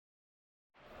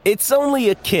It's only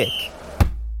a kick,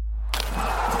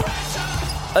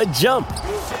 a jump,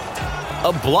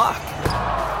 a block.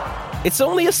 It's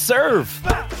only a serve.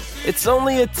 It's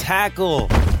only a tackle,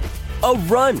 a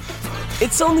run.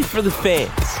 It's only for the fans.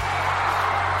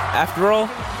 After all,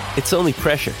 it's only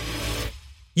pressure.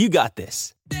 You got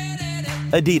this.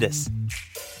 Adidas.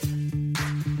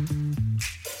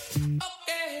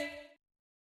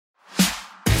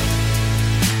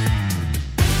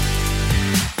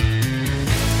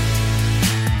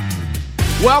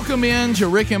 Welcome in to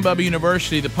Rick and Bubba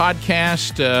University, the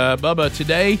podcast. Bubba,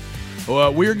 today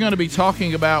we're going to be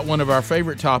talking about one of our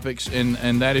favorite topics,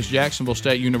 and that is Jacksonville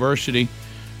State University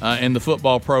and the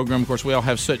football program. Of course, we all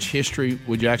have such history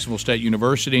with Jacksonville State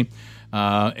University.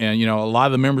 And, you know, a lot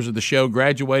of the members of the show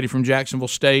graduated from Jacksonville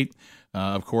State.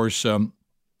 Of course,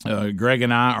 Greg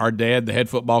and I, our dad, the head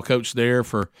football coach there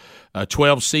for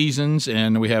 12 seasons,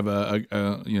 and we have a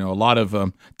lot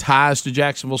of ties to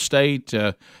Jacksonville State.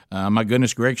 My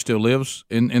goodness, Greg still lives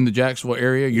in the Jacksonville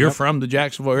area. You're from the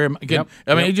Jacksonville area.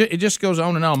 It just goes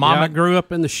on and on. I grew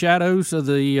up in the shadows of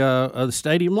the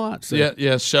stadium lots. So.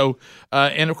 Yeah. So,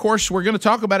 and of course, we're going to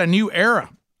talk about a new era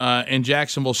in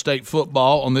Jacksonville State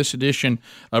football on this edition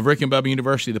of Rick and Bubba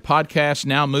University, the podcast,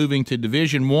 now moving to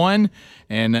Division I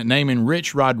and naming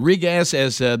Rich Rodriguez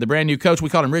as the brand new coach. We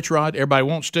call him Rich Rod. Everybody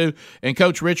wants to. And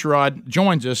Coach Rich Rod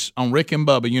joins us on Rick and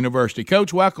Bubba University.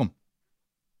 Coach, welcome.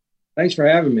 Thanks for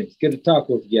having me. It's good to talk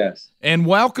with you guys. And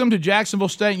welcome to Jacksonville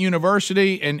State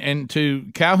University and to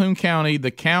Calhoun County,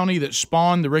 the county that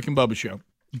spawned the Rick and Bubba show.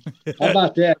 How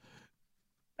about that?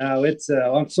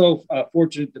 I'm so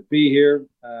fortunate to be here.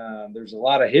 There's a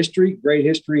lot of history, great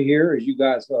history here, as you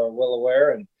guys are well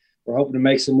aware, and we're hoping to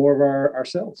make some more of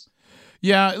ourselves.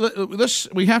 Yeah,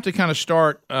 we have to kind of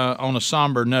start on a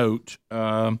somber note,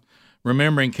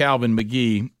 remembering Calvin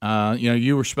McGee.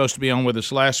 You were supposed to be on with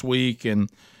us last week, and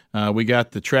we got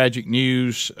the tragic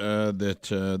news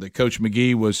that Coach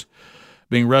McGee was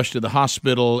being rushed to the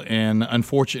hospital and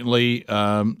unfortunately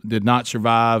did not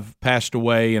survive, passed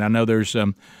away. And I know there's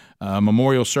a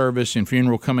memorial service and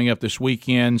funeral coming up this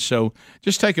weekend. So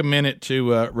just take a minute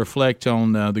to reflect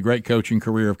on the great coaching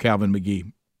career of Calvin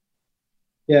McGee.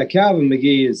 Yeah, Calvin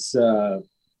McGee is,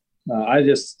 I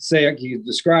just say I can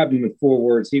describe him in 4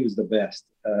 words. He was the best.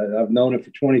 I've known him for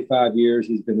 25 years.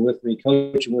 He's been with me,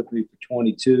 coaching with me for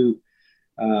 22.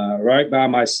 Right by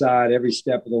my side every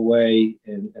step of the way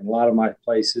in a lot of my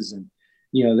places. And,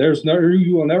 you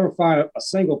will never find a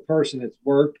single person that's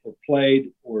worked or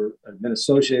played or been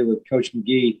associated with Coach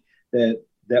McGee that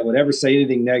would ever say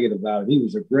anything negative about him. He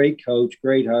was a great coach,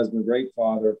 great husband, great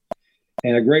father,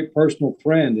 and a great personal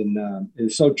friend. And it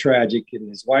was so tragic. And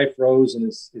his wife, Rose, and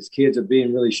his kids are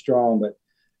being really strong. But,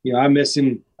 I miss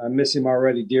him. I miss him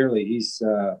already dearly. He's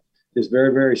just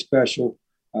very, very special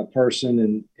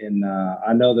person, and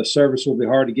I know the service will be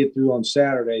hard to get through on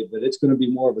Saturday, but it's going to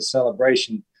be more of a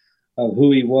celebration of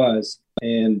who he was.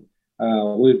 And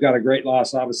we've got a great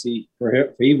loss, obviously, for him.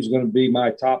 He was going to be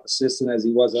my top assistant, as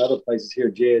he was at other places here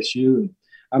at JSU, and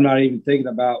I'm not even thinking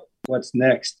about what's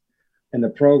next in the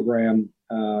program.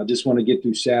 Just want to get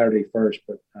through Saturday first,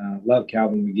 but love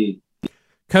Calvin McGee.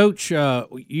 Coach,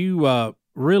 you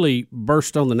really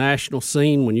burst on the national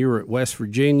scene when you were at West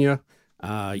Virginia.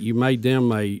 You made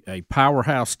them a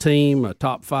powerhouse team, a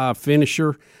top 5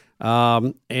 finisher,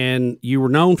 and you were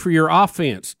known for your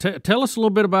offense. Tell us a little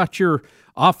bit about your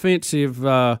offensive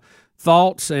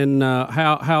thoughts and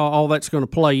how all that's going to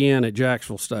play in at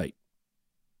Jacksonville State.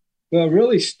 Well, it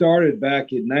really started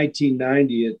back in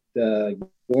 1990 at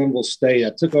Glenville State.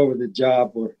 I took over the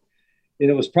job and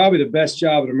it was probably the best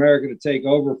job in America to take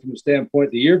over from the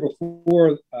standpoint. The year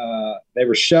before, they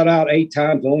were shut out 8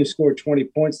 times, only scored 20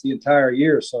 points the entire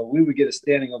year. So we would get a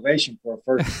standing ovation for a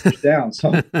first down.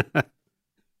 So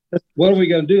what are we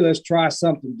going to do? Let's try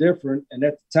something different. And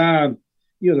at the time,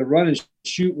 the run and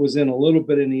shoot was in a little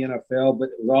bit in the NFL, but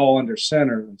it was all under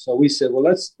center. And so we said, well,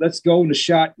 let's go in the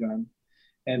shotgun.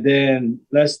 And then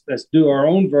let's do our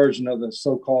own version of the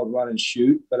so-called run and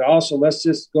shoot. But also let's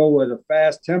just go with a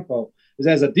fast tempo. Because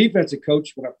as a defensive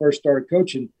coach, when I first started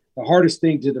coaching, the hardest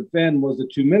thing to defend was the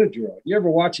 2-minute drill. You ever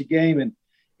watch a game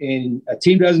and a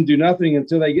team doesn't do nothing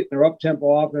until they get their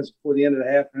up-tempo offense before the end of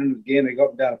the half, and then again they go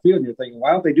up and down the field, and you're thinking,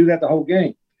 why don't they do that the whole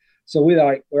game? So we're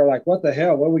like, what the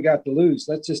hell? What do we got to lose?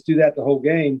 Let's just do that the whole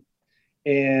game.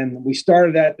 And we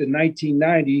started that in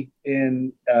 1990,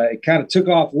 and it kind of took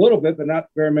off a little bit, but not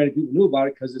very many people knew about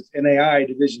it because it's NAIA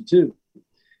Division II.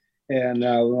 And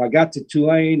when I got to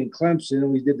Tulane and Clemson,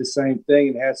 we did the same thing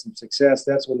and had some success.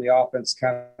 That's when the offense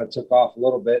kind of took off a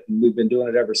little bit, and we've been doing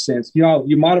it ever since.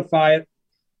 You modify it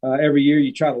every year.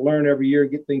 You try to learn every year,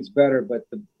 get things better. But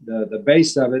the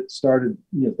base of it started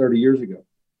 30 years ago.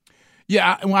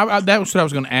 Yeah, that was what I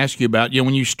was going to ask you about.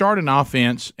 When you start an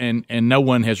offense and no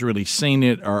one has really seen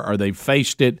it or they've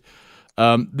faced it,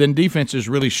 then defenses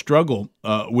really struggle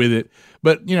with it.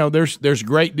 But there's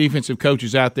great defensive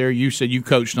coaches out there. You said you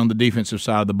coached on the defensive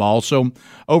side of the ball, so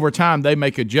over time they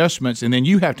make adjustments, and then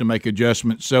you have to make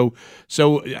adjustments. So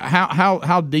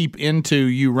how deep into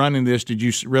you running this did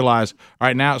you realize? All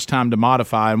right, now it's time to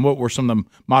modify, and what were some of the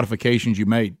modifications you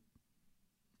made?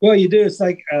 Well, you do. It's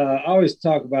like I always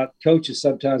talk about coaches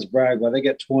sometimes brag, well, they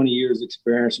got 20 years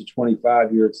experience or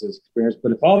 25 years experience.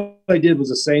 But if all they did was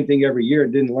the same thing every year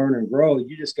and didn't learn and grow,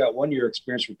 you just got 1 year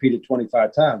experience repeated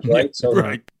 25 times, right? So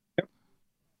right.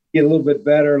 Get a little bit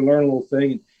better, learn a little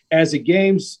thing. As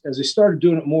we started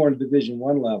doing it more in Division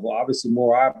I level, obviously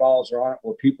more eyeballs are on it,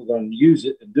 more people are going to use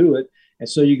it and do it. And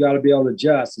so you got to be able to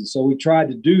adjust. And so we tried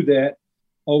to do that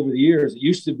over the years. It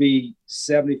used to be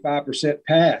 75%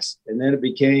 pass, and then it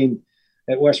became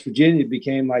at West Virginia, it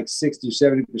became like 60 or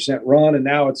 70% run, and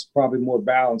now it's probably more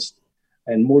balanced,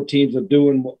 and more teams are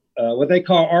doing what they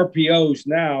call RPOs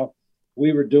now.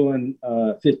 We were doing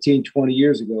 15, 20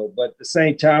 years ago, but at the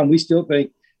same time, we still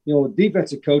think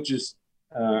defensive coaches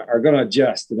are going to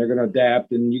adjust and they're going to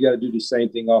adapt, and you got to do the same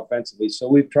thing offensively. So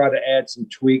we've tried to add some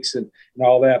tweaks and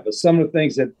all that, but some of the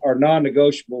things that are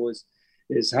non-negotiable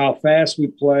is how fast we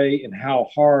play and how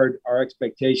hard our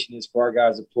expectation is for our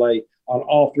guys to play on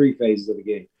all three phases of the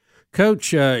game.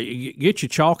 Coach, get your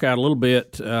chalk out a little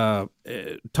bit,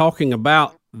 talking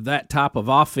about that type of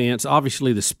offense.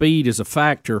 Obviously, the speed is a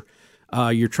factor.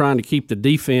 You're trying to keep the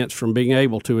defense from being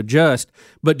able to adjust.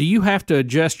 But do you have to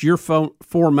adjust your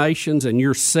formations and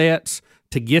your sets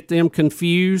to get them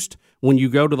confused when you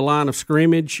go to the line of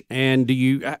scrimmage? And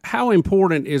how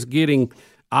important is getting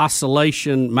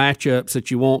isolation matchups that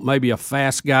you want maybe a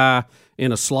fast guy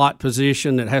in a slot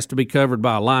position that has to be covered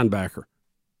by a linebacker?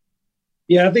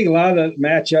 Yeah, I think a lot of the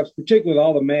matchups, particularly with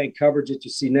all the man coverage that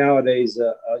you see nowadays,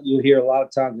 you'll hear a lot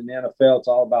of times in the NFL, it's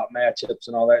all about matchups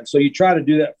and all that. And so you try to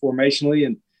do that formationally.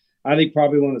 And I think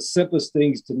probably one of the simplest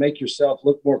things to make yourself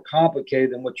look more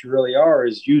complicated than what you really are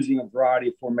is using a variety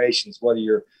of formations, whether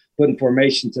you're putting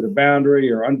formation to the boundary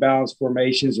or unbalanced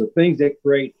formations or things that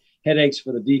create headaches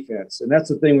for the defense. And that's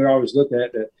the thing we always look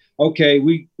at, that, okay,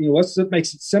 what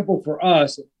makes it simple for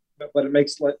us, but it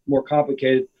makes it more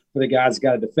complicated for the guys that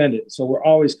got to defend it. So we're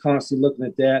always constantly looking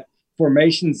at that.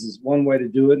 Formations is one way to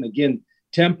do it. And again,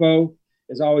 tempo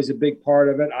is always a big part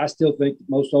of it. I still think the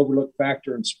most overlooked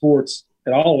factor in sports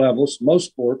at all levels,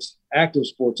 most sports, active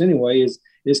sports anyway,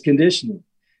 is conditioning.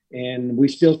 And we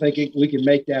still think we can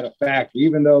make that a factor,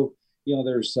 even though,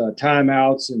 there's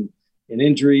timeouts and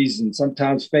injuries and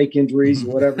sometimes fake injuries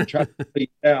or whatever, try to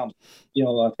beat down.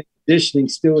 I think conditioning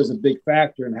still is a big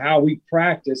factor in how we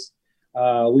practice.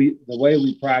 The way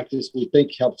we practice, we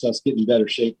think helps us get in better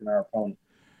shape than our opponent.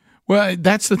 Well,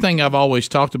 that's the thing I've always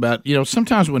talked about.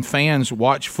 Sometimes when fans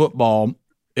watch football,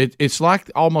 it's like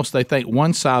almost they think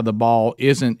one side of the ball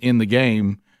isn't in the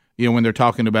game, when they're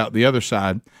talking about the other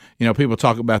side. People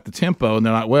talk about the tempo, and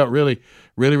they're like, well, it really,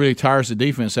 really, really tires the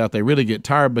defense out. They really get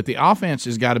tired. But the offense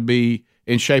has got to be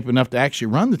in shape enough to actually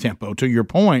run the tempo, to your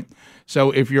point.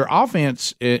 So if your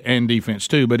offense, and defense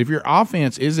too, but if your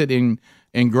offense isn't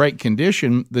in great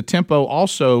condition, the tempo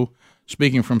also,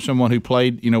 speaking from someone who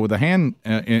played, with a hand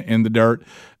in the dirt,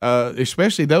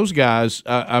 especially those guys,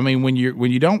 when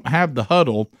you don't have the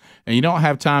huddle and you don't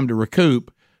have time to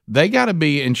recoup, they got to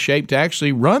be in shape to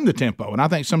actually run the tempo. And I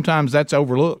think sometimes that's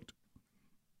overlooked.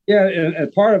 Yeah,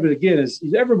 and part of it, again, is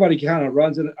everybody kind of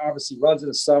runs in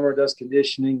the summer, does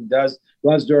conditioning,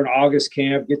 runs during August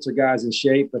camp, gets their guys in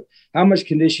shape. But how much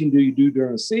conditioning do you do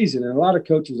during the season? And a lot of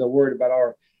coaches are worried about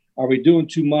are we doing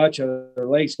too much? Are their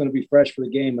legs going to be fresh for the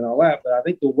game and all that? But I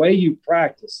think the way you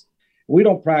practice, we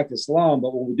don't practice long,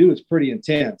 but what we do is pretty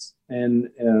intense. And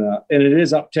it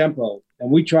is up-tempo. And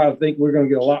we try to think we're going to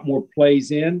get a lot more plays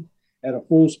in at a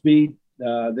full speed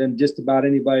than just about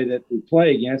anybody that we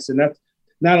play against. And that's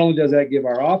not only does that give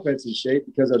our offense in shape,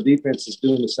 because our defense is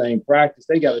doing the same practice,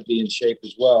 they got to be in shape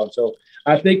as well. And so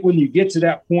I think when you get to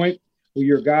that point where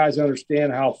your guys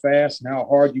understand how fast and how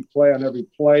hard you play on every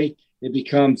play, it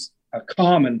becomes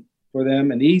common for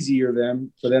them and easier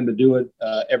for them to do it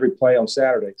every play on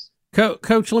Saturdays.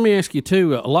 Coach, let me ask you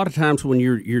too. A lot of times when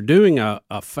you're doing a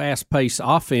fast-paced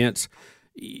offense,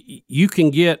 you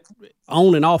can get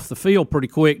on and off the field pretty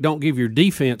quick. Don't give your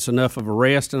defense enough of a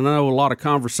rest. And I know a lot of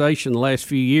conversation the last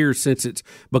few years since it's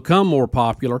become more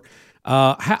popular.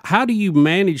 How do you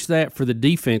manage that for the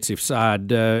defensive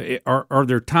side? Are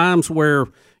there times where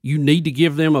you need to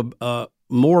give them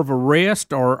more of a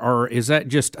rest, or is that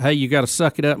just, hey, you got to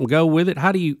suck it up and go with it?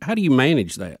 How do you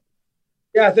manage that?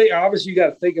 Yeah, I think obviously you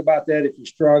got to think about that if you're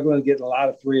struggling, getting a lot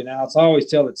of 3 and outs. I always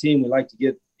tell the team we like to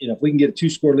get, if we can get a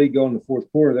 2-score lead going in the fourth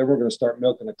quarter, then we're going to start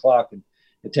milking the clock and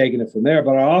taking it from there.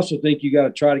 But I also think you got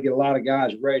to try to get a lot of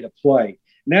guys ready to play.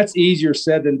 And that's easier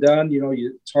said than done.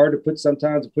 It's hard to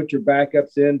sometimes put your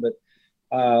backups in, but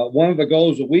one of the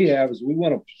goals that we have is we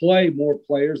want to play more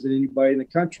players than anybody in the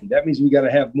country. That means we got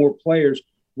to have more players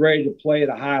ready to play at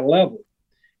a high level.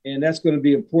 And that's going to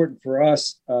be important for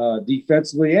us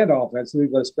defensively and offensively,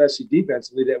 but especially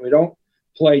defensively, that we don't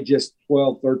play just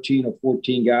 12, 13, or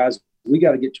 14 guys. We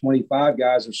got to get 25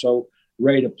 guys or so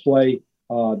ready to play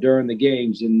during the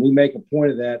games. And we make a point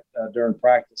of that during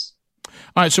practice.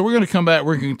 All right, so we're going to come back.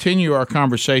 We're going to continue our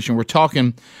conversation. We're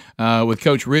talking with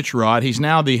Coach Rich Rod. He's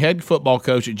now the head football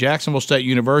coach at Jacksonville State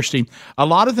University. A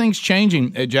lot of things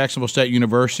changing at Jacksonville State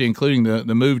University, including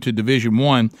the move to Division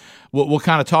I. We'll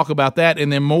kind of talk about that,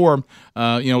 and then more,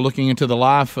 looking into the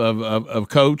life of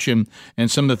Coach and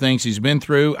some of the things he's been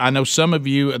through. I know some of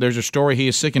you, there's a story he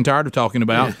is sick and tired of talking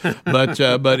about, but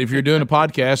if you're doing a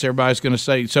podcast, everybody's going to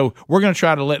say. So we're going to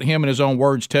try to let him in his own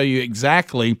words tell you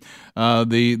exactly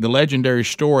the legendary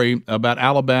story about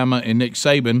Alabama and Nick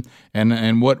Saban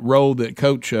and what role that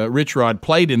Coach Rich Rod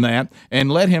played in that, and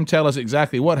let him tell us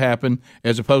exactly what happened,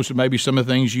 as opposed to maybe some of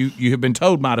the things you have been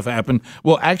told might have happened.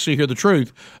 We'll actually hear the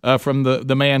truth from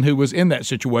the man who was in that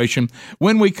situation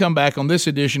when we come back on this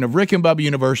edition of Rick and Bubba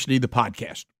University, the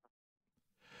podcast.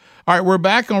 All right, we're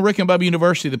back on Rick and Bubba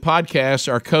University, the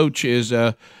podcast. Our coach is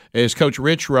Coach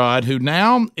Rich Rod, who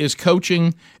now is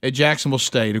coaching at Jacksonville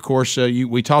State. Of course,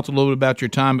 we talked a little bit about your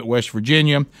time at West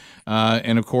Virginia,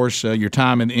 and of course your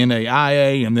time in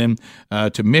NAIA, and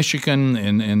then to Michigan,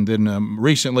 and then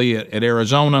recently at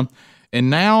Arizona, and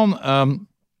now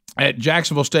at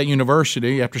Jacksonville State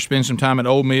University after spending some time at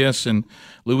Ole Miss and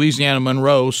Louisiana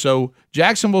Monroe. So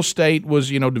Jacksonville State was,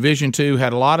 Division II,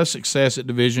 had a lot of success at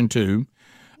Division II,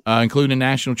 including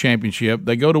national championship.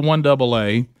 They go to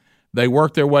 1AA. They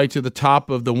work their way to the top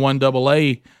of the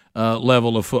 1AA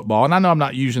level of football. And I know I'm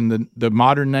not using the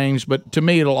modern names, but to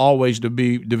me it'll always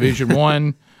be Division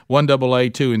I,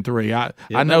 1AA, 2, and 3. I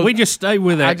know we just stay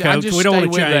with that, Coach. We don't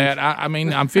want to change that. I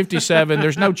mean, I'm 57.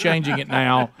 There's no changing it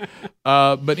now.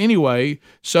 But anyway,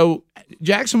 so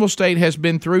Jacksonville State has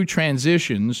been through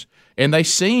transitions, and they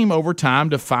seem over time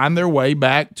to find their way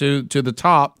back to the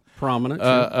top prominent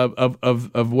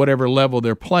of whatever level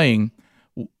they're playing.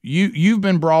 You've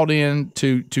been brought in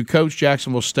to coach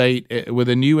Jacksonville State with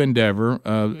a new endeavor,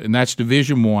 and that's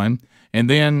Division I. And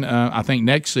then I think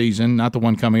next season, not the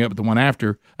one coming up, but the one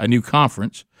after, a new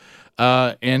conference.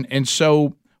 And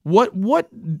so what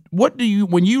do you,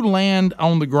 when you land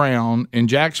on the ground in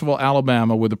Jacksonville,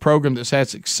 Alabama, with a program that's had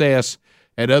success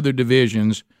at other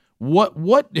divisions,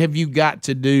 what have you got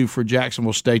to do for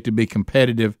Jacksonville State to be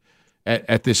competitive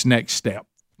at this next step?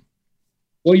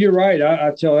 Well, you're right.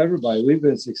 I tell everybody we've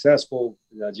been successful.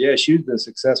 JSU's been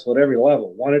successful at every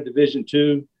level. Won at Division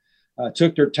II,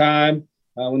 took their time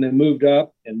when they moved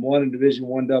up and won in Division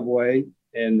I AA,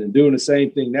 and doing the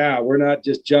same thing now. We're not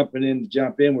just jumping in to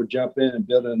jump in. We're jumping in and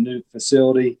building a new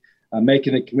facility,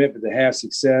 making a commitment to have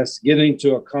success, getting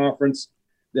to a conference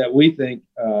that we think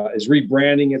is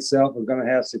rebranding itself and going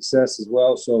to have success as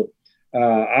well. So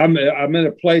I'm in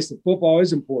a place that football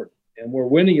is important, and where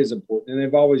winning is important, and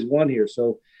they've always won here.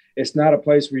 So it's not a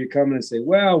place where you come in and say,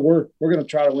 well, we're going to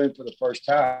try to win for the first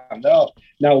time. No,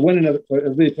 now winning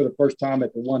it'll be for the first time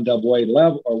at the 1AA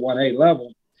level or 1A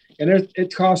level, and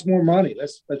it costs more money.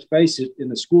 Let's face it,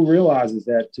 and the school realizes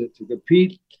that to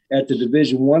compete at the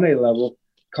Division 1A level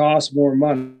costs more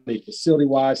money,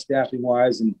 facility-wise,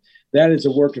 staffing-wise, and that is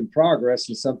a work in progress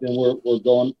and something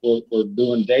we're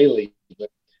doing daily. But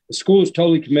the school is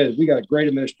totally committed. We got a great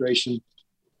administration.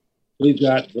 We've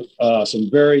got some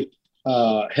very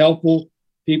helpful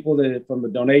people that, from a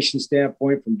donation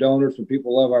standpoint, from donors, from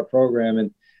people who love our program,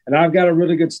 and I've got a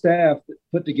really good staff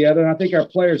put together. And I think our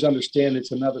players understand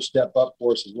it's another step up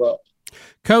for us as well.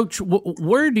 Coach, what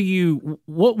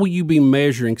will you be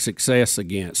measuring success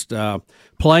against?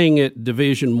 Playing at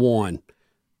Division I,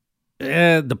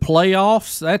 the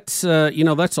playoffs. That's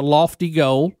a lofty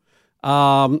goal.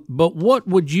 But what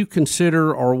would you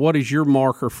consider, or what is your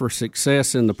marker for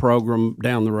success in the program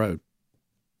down the road?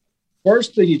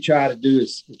 First thing you try to do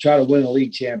is try to win a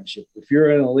league championship. If you're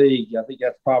in a league, I think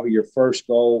that's probably your first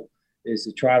goal, is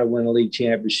to try to win a league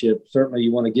championship. Certainly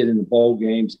you want to get in the bowl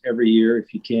games every year.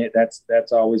 If you can't,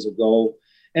 that's always a goal.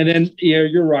 And then,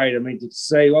 you're right. I mean, to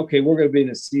say, okay, we're going to be in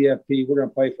the CFP, we're going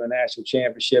to play for a national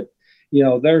championship.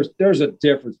 There's a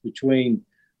difference between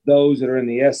those that are in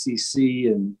the SEC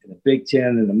and the Big Ten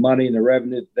and the money and the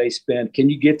revenue that they spend. Can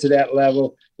you get to that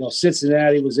level?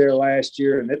 Cincinnati was there last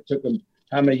year, and it took them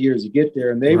how many years to get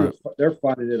there, and they're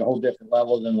funded at a whole different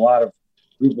level than a lot of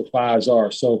Group of Fives are.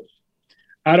 So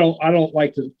I don't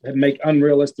like to make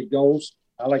unrealistic goals.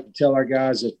 I like to tell our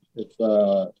guys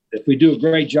if we do a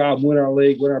great job, win our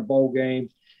league, win our bowl game,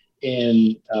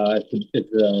 and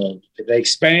if they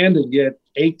expand and get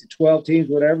 8 to 12 teams,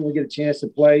 whatever, we get a chance to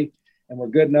play, and we're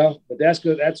good enough. But that's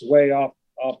good. That's way off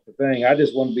the thing. I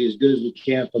just want to be as good as we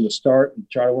can from the start and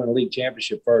try to win a league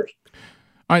championship first.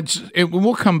 All right,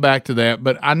 we'll come back to that,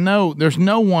 but I know there's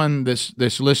no one that's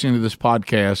listening to this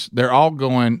podcast. They're all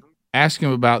going, ask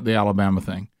him about the Alabama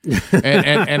thing,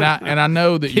 and I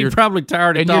know that you're probably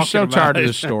tired of and talking you're so about tired it. of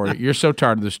this story. You're so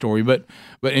tired of this story, but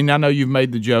and I know you've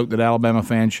made the joke that Alabama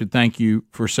fans should thank you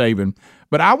for Saban.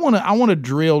 But I want to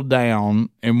drill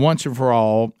down and once and for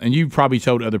all, and you've probably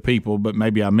told other people, but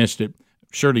maybe I missed it.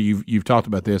 Surely you've talked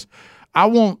about this. I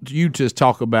want you to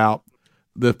talk about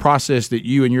the process that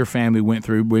you and your family went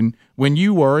through when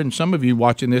you were, and some of you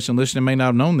watching this and listening may not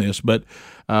have known this, but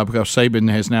because Saban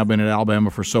has now been at Alabama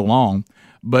for so long,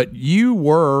 but you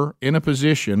were in a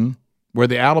position where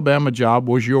the Alabama job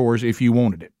was yours if you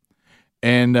wanted it,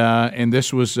 and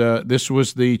this was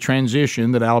the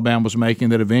transition that Alabama was making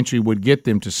that eventually would get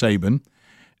them to Saban.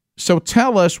 So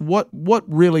tell us what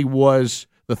really was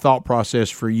the thought process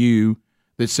for you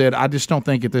that said, I just don't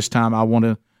think at this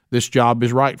time this job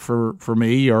is right for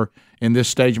me, or in this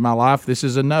stage of my life, this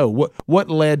is a no. What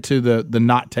led to the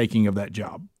not taking of that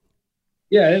job?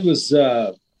 Yeah, it was.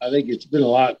 I think it's been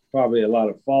probably a lot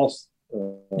of false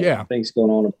things going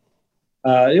on.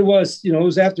 It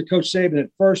was after Coach Saban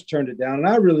had first turned it down, and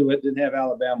I really didn't have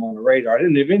Alabama on the radar. I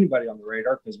didn't have anybody on the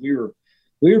radar because we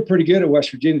were pretty good at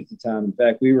West Virginia at the time. In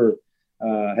fact, we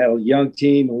had a young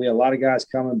team, and we had a lot of guys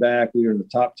coming back. We were in the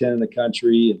top 10 in the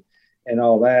country and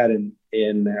all that.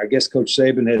 And I guess Coach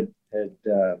Saban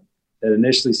had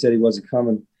initially said he wasn't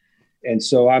coming. And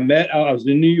so I was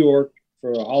in New York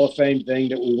for a Hall of Fame thing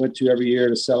that we went to every year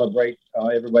to celebrate.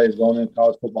 Everybody's going in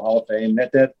College Football Hall of Fame.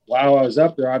 While I was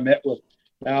up there, I met with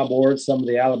Al Moore and some of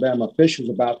the Alabama officials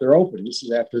about their opening. This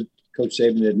is after Coach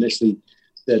Saban had initially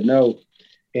said no.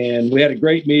 And we had a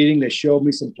great meeting. They showed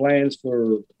me some plans for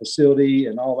the facility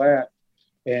and all that.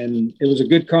 And it was a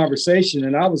good conversation.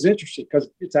 And I was interested because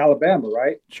it's Alabama,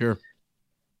 right? Sure.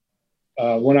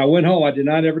 When I went home, I did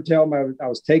not ever tell them I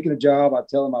was taking a job. I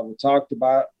tell them I would talk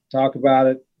about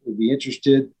it, would be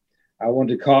interested. I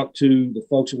wanted to talk to the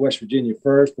folks of West Virginia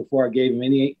first before I gave them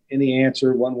any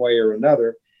answer one way or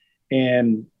another.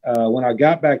 And when I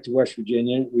got back to West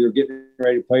Virginia, we were getting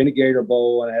ready to play in the Gator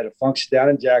Bowl, and I had a function down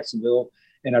in Jacksonville.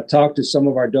 And I talked to some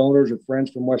of our donors and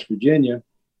friends from West Virginia.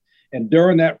 And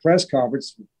during that press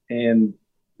conference and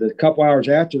the couple hours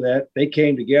after that, they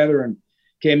came together and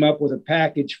came up with a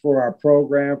package for our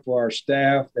program, for our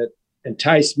staff that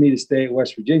enticed me to stay at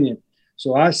West Virginia.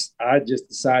 So I just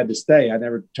decided to stay. I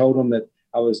never told them that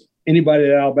I was anybody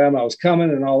at Alabama, I was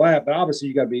coming and all that. But obviously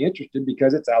you got to be interested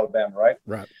because it's Alabama, right?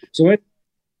 Right. So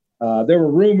there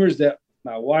were rumors that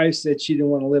my wife said she didn't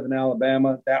want to live in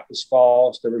Alabama. That was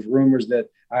false. There was rumors that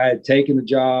I had taken the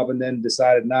job and then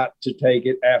decided not to take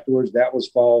it afterwards. That was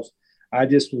false. I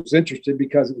just was interested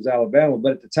because it was Alabama.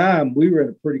 But at the time, we were in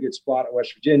a pretty good spot at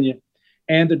West Virginia,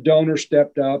 and the donor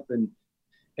stepped up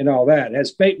and all that.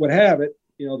 As fate would have it,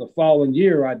 the following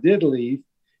year I did leave.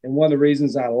 And one of the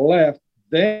reasons I left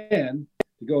then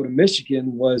to go to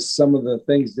Michigan was some of the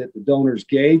things that the donors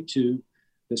gave to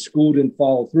the school didn't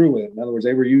follow through with. In other words,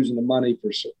 they were using the money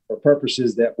for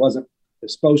purposes that wasn't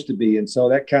supposed to be. And so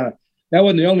that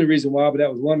wasn't the only reason why, but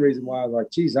that was one reason why I was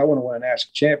like, geez, I want to win a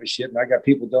national championship. And I got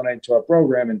people donating to our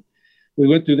program. And we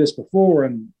went through this before,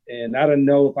 and I didn't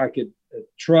know if I could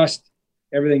trust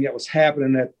everything that was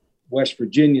happening at West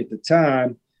Virginia at the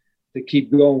time to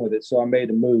keep going with it. So I made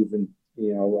a move. And,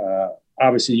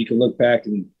 obviously you can look back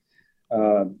and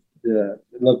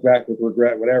look back with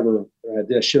regret, whatever.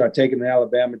 Should I take an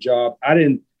Alabama job? I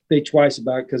didn't think twice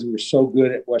about it because we were so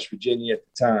good at West Virginia at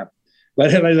the time.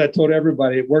 But as I told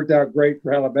everybody, it worked out great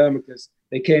for Alabama because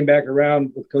they came back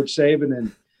around with Coach Saban,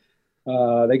 and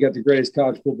they got the greatest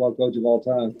college football coach of all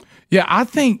time. Yeah,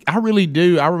 I really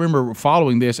do. I remember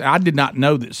following this. I did not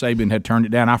know that Saban had turned it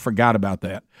down. I forgot about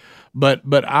that.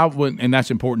 But I wouldn't, and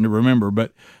that's important to remember.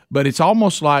 But it's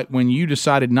almost like when you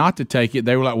decided not to take it,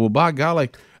 they were like, well, by golly.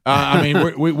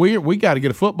 We got to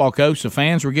get a football coach. The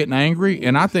fans were getting angry,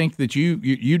 and I think that you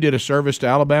did a service to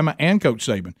Alabama and Coach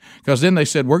Saban, because then they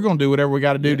said we're going to do whatever we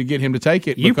got to do to get him to take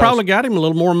it. You probably got him a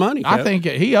little more money. I think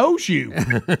he owes you.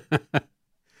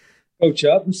 Coach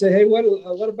up and say, hey,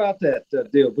 what about that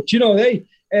deal? But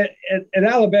at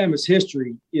Alabama's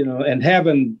history, and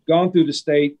having gone through the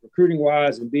state recruiting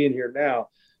wise and being here now,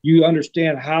 you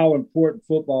understand how important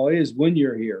football is when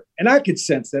you're here. And I could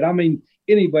sense that. I mean,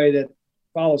 anybody that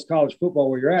follows college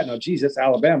football where you're at now, geez, that's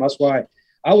Alabama. That's why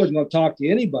I wasn't going to talk to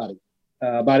anybody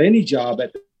about any job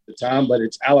at the time, but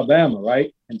it's Alabama,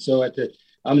 right? And so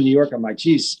I'm in New York. I'm like,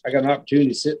 geez, I got an opportunity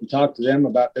to sit and talk to them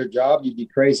about their job. You'd be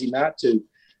crazy not to,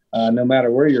 no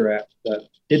matter where you're at. But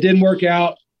it didn't work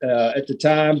out at the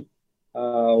time,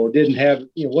 or didn't have,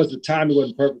 the timing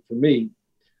wasn't perfect for me.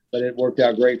 But it worked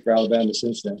out great for Alabama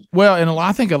since then. Well, and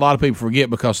I think a lot of people forget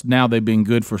because now they've been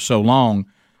good for so long.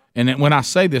 And when I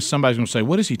say this, somebody's going to say,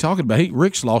 what is he talking about?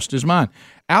 Rick's lost his mind.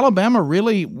 Alabama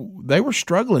really, they were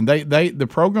struggling. The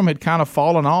program had kind of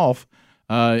fallen off.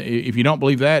 If you don't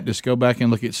believe that, just go back and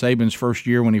look at Saban's first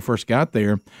year when he first got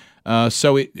there.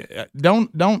 So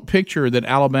don't picture that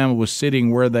Alabama was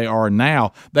sitting where they are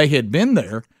now. They had been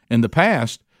there in the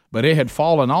past, but it had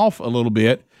fallen off a little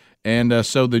bit. And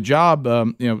so the job,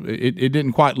 it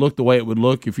didn't quite look the way it would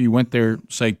look if you went there,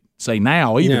 say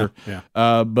now either.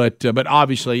 Yeah. But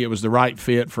obviously it was the right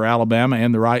fit for Alabama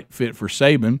and the right fit for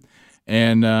Saban,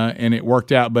 and it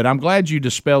worked out. But I'm glad you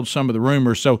dispelled some of the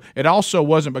rumors. So it also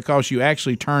wasn't because you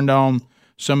actually turned on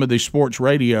some of the sports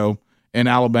radio in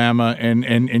Alabama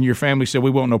and your family said,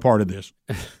 we want no part of this.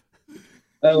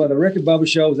 Oh, the Rick and Bubba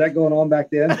show, was that going on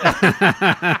back then?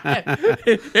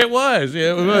 It was.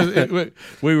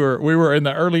 We were in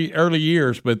the early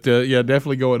years, but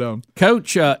definitely going on.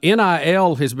 Coach,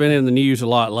 NIL has been in the news a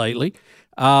lot lately.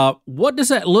 What does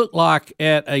that look like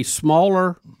at a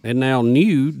smaller and now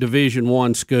new Division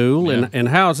I school, and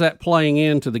how is that playing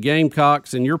into the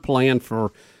Gamecocks and your plan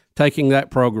for taking that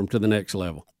program to the next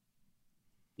level?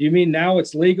 You mean now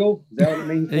it's legal? Is that what it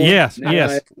means?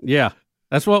 Yes. Yeah,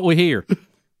 that's what we hear.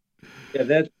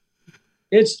 Yeah,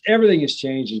 everything has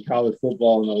changed in college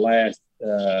football in the last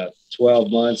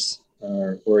 12 months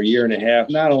or a year and a half.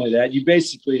 Not only that,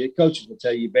 the coaches will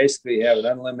tell you basically have an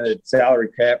unlimited salary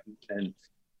cap and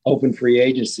open free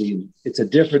agency. It's a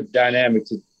different dynamic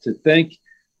to think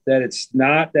that it's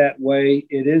not that way.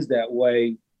 It is that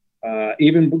way,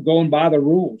 even going by the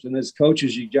rules. And as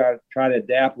coaches, you got to try to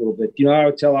adapt a little bit. I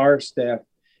would tell our staff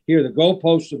here, the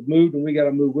goalposts have moved and we got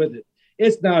to move with it.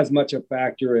 It's not as much a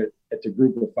factor at the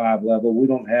group of five level. We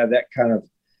don't have that kind of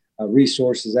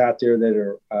resources out there that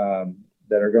are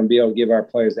going to be able to give our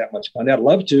players that much money. I'd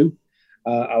love to.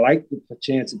 I like the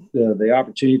chance, the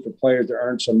opportunity for players to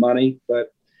earn some money.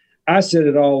 But I said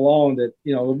it all along that,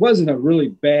 it wasn't a really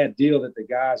bad deal that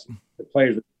the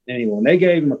players were getting anyone. They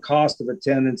gave them a cost of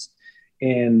attendance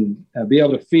and be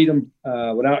able to feed them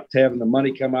without having the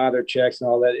money come out of their checks and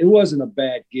all that. It wasn't a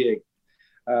bad gig.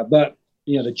 But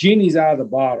the genie's out of the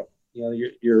bottle.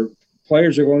 Your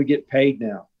players are going to get paid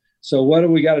now. So what do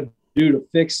we got to do to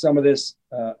fix some of this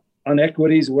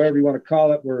inequities, whatever you want to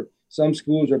call it, where some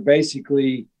schools are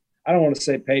basically, I don't want to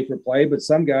say pay for play, but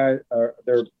some guys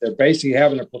they're basically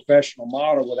having a professional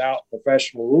model without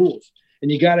professional rules.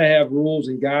 And you got to have rules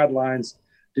and guidelines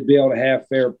to be able to have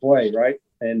fair play, right?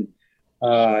 And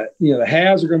the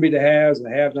haves are going to be the haves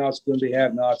and the have-nots are going to be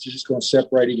have-nots. You're just going to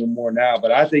separate even more now.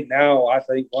 But I think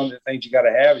one of the things you got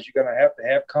to have is you're going to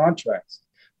have contracts.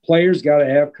 Players got to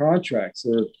have contracts.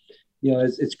 Or,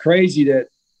 it's crazy that,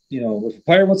 if a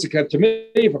player wants to come, to me,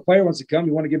 if a player wants to come,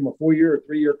 you want to give him a 4-year or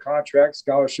 3-year contract,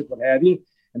 scholarship, what have you,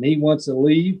 and he wants to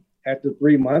leave after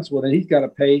 3 months, well, then he's got to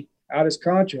pay out his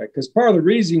contract. Because part of the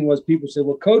reason was people said,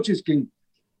 well, coaches can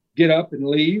get up and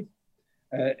leave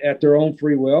at their own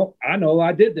free will. I know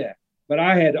I did that, but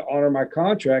I had to honor my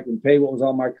contract and pay what was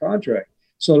on my contract.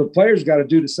 So the players got to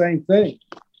do the same thing.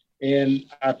 And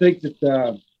I think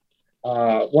that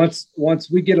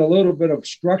once we get a little bit of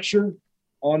structure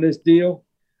on this deal,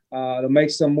 it'll make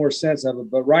some more sense of it.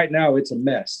 But right now it's a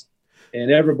mess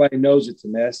and everybody knows it's a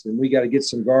mess, and we got to get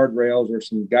some guardrails or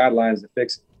some guidelines to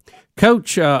fix it.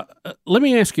 Coach, let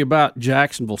me ask you about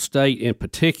Jacksonville State in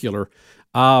particular.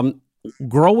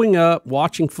 Growing up,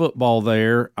 watching football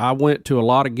there, I went to a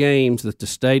lot of games that the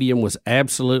stadium was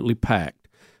absolutely packed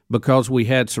because we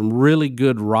had some really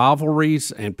good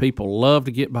rivalries and people love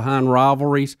to get behind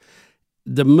rivalries.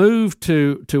 The move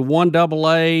to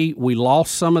 1AA, we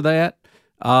lost some of that.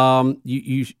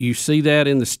 You see that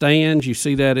in the stands. You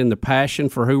see that in the passion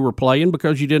for who we're playing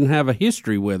because you didn't have a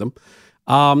history with them.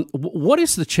 What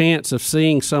is the chance of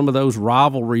seeing some of those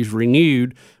rivalries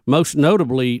renewed, most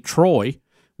notably Troy,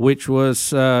 which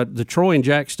was the Troy and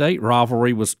Jack State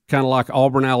rivalry was kind of like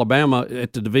Auburn, Alabama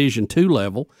at the Division II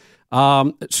level.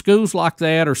 Schools like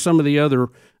that or some of the other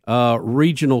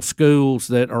regional schools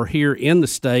that are here in the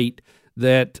state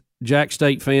that Jack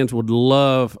State fans would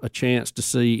love a chance to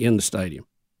see in the stadium.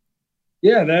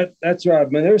 Yeah, that's right. I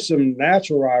mean, there's some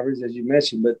natural rivalries, as you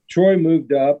mentioned, but Troy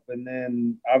moved up, and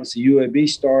then obviously UAB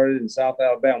started in South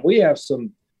Alabama. We have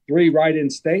some three right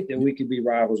in state that we could be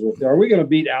rivals with. Are we going to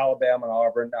beat Alabama and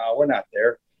Auburn? No, we're not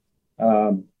there.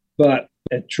 But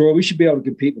at Troy, we should be able to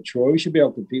compete with Troy. We should be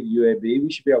able to compete with UAB.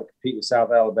 We should be able to compete with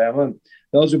South Alabama. And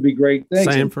those would be great things.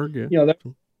 Sanford, and, yeah.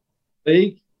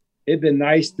 League, it'd been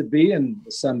nice to be in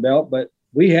the Sun Belt, but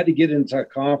we had to get into a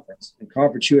conference, and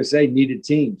Conference USA needed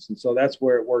teams. And so that's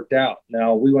where it worked out.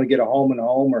 Now, we want to get a home and a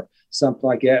home or something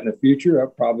like that in the future. That'll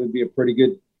probably be a pretty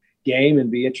good game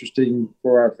and be interesting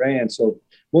for our fans. So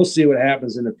we'll see what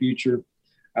happens in the future.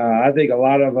 I think a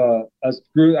lot of us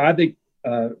grew. I think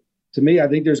to me, I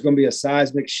think there's going to be a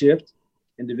seismic shift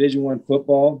in Division I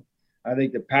football. I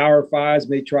think the Power Fives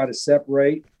may try to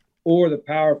separate, or the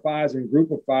Power Fives and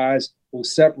Group of Fives will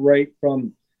separate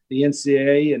from the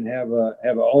NCAA and have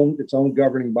its own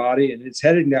governing body, and it's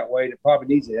heading that way. It probably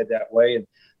needs to head that way, and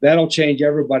that'll change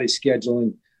everybody's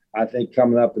scheduling, I think,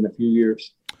 coming up in a few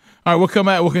years. All right, we'll come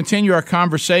out. We'll continue our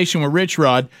conversation with Rich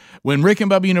Rod when Rick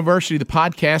and Bubba University, the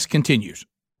podcast, continues.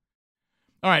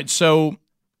 All right, so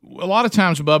a lot of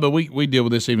times, Bubba, we deal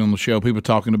with this even on the show. People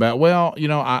talking about, well,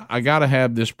 I got to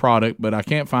have this product, but I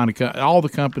can't find all the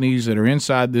companies that are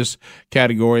inside this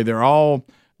category.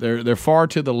 They're far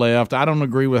to the left. I don't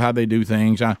agree with how they do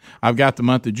things. I've got the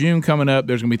month of June coming up.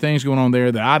 There's going to be things going on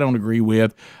there that I don't agree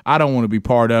with. I don't want to be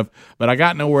part of, but I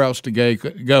got nowhere else to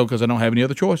go because I don't have any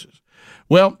other choices.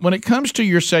 Well, when it comes to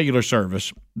your cellular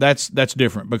service, that's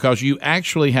different because you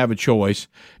actually have a choice,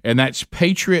 and that's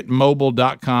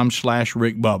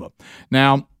patriotmobile.com/Rick Bubba.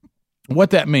 Now, what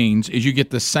that means is you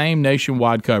get the same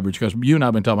nationwide coverage, because you and I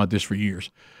have been talking about this for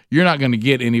years. You're not going to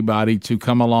get anybody to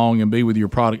come along and be with your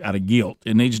product out of guilt.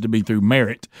 It needs to be through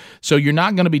merit. So you're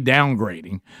not going to be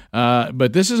downgrading.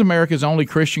 But this is America's only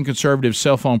Christian conservative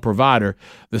cell phone provider.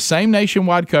 The same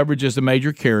nationwide coverage as the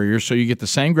major carriers, so you get the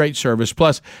same great service,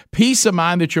 plus peace of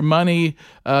mind that your money,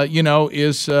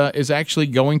 is actually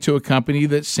going to a company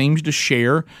that seems to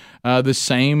share the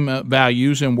same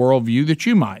values and worldview that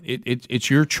you might. It's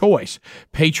your choice.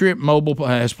 Patriot Mobile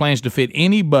has plans to fit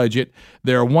any budget.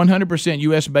 They're a 100%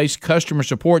 U.S.-based customer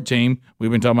support team.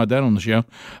 We've been talking about that on the show.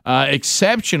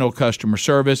 Exceptional customer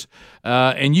service.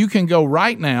 And you can go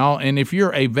right now, and if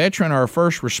you're a veteran or a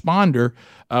first responder,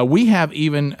 we have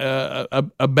even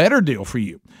a better deal for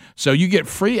you. So you get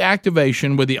free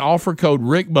activation with the offer code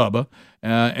RickBubba.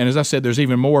 And as I said, there's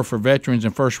even more for veterans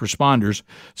and first responders.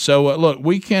 So, look,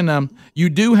 we can. You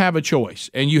do have a choice,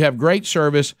 and you have great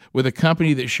service with a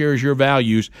company that shares your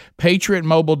values.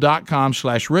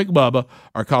 PatriotMobile.com/RickBubba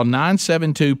or call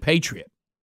 972-PATRIOT.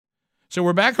 So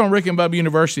we're back on Rick and Bubba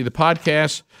University, the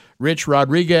podcast. Rich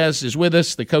Rodriguez is with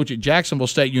us, the coach at Jacksonville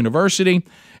State University.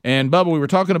 And, Bubba, we were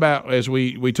talking about, as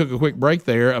we took a quick break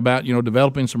there, about,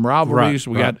 developing some rivalries.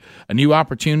 We got a new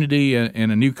opportunity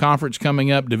and a new conference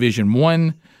coming up, Division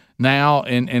I now.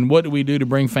 And what do we do to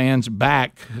bring fans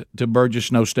back to Burgess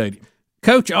Snow Stadium?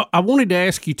 Coach, I wanted to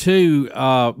ask you, too,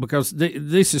 because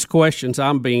this is questions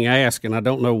I'm being asked, and I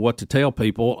don't know what to tell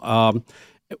people.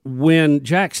 When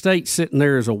Jack State's sitting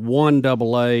there as a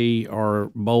 1AA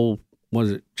or bowl,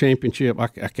 was it championship? I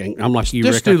can't. I'm like you,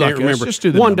 Rick. I can't remember. Just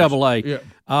do the 1AA.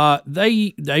 Yeah.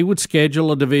 They would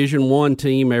schedule a Division I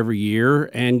team every year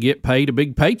and get paid a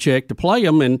big paycheck to play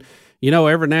them, and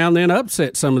every now and then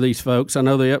upset some of these folks. I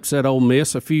know they upset Ole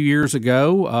Miss a few years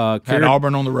ago. Carried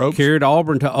Auburn on the ropes. Carried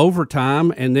Auburn to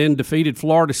overtime, and then defeated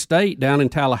Florida State down in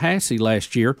Tallahassee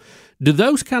last year. Do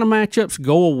those kind of matchups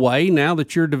go away now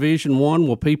that you're Division I?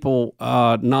 Will people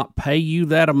not pay you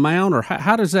that amount, or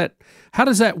how does that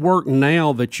work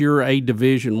now that you're a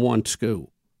Division I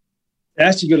school?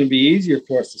 It's actually going to be easier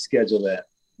for us to schedule that,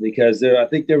 because I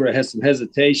think there has some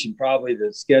hesitation probably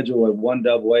to schedule a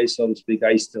 1AA, so to speak.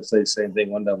 I used to say the same thing,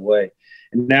 1AA.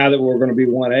 And now that we're going to be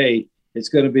 1A, it's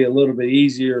going to be a little bit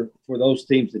easier for those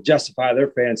teams to justify their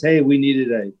fans. Hey, we needed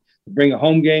to bring a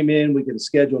home game in. We can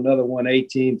schedule another 1A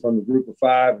team from the group of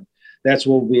 5. That's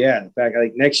where we'll be at. In fact, I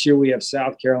think next year we have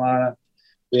South Carolina.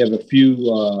 We have a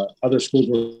few other schools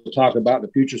we'll talk about in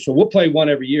the future. So we'll play one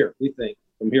every year, we think,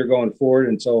 from here going forward.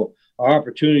 And so our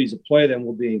opportunities to play them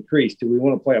will be increased. Do we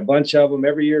want to play a bunch of them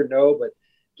every year? No, but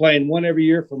playing one every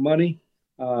year for money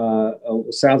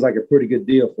sounds like a pretty good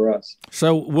deal for us.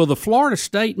 So will the Florida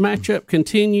State matchup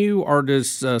continue, or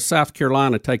does South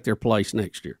Carolina take their place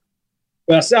next year?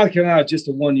 Well, South Carolina is just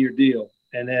a one-year deal.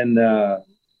 And then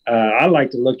I like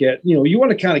to look at, you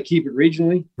want to kind of keep it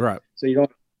regionally. Right. So you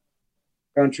don't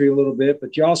country a little bit,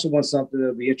 but you also want something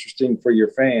that'll be interesting for your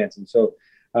fans. And so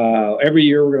every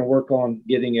year we're going to work on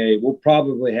getting we'll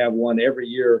probably have one every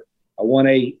year a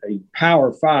 1A, a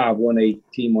Power 5 1A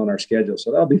team on our schedule.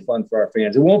 So that'll be fun for our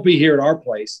fans. It won't be here at our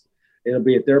place. It'll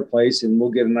be at their place, and we'll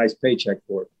get a nice paycheck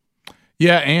for it.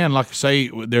 Yeah, and like I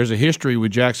say, there's a history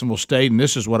with Jacksonville State, and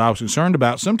this is what I was concerned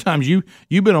about. Sometimes you've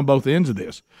been on both ends of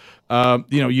this.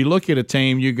 You look at a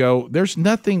team, you go, "There's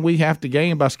nothing we have to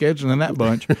gain by scheduling that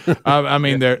bunch." I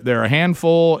mean, they're a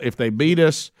handful. If they beat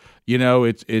us,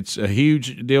 it's a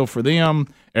huge deal for them.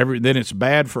 Then it's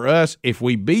bad for us. If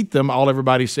we beat them, all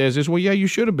everybody says is, "Well, yeah, you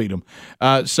should have beat them."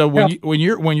 So when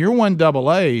you're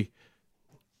 1AA.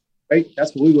 Right,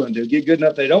 that's what we want to do. Get good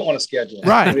enough they don't want to schedule.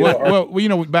 Right.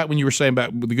 Well, back when you were saying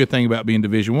about the good thing about being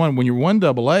Division I, when you're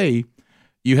 1AA,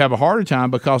 you have a harder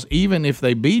time because even if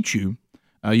they beat you,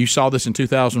 you saw this in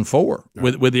 2004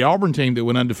 with the Auburn team that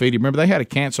went undefeated. Remember, they had a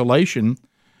cancellation,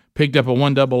 picked up a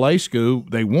 1AA school.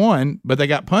 They won, but they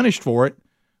got punished for it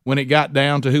when it got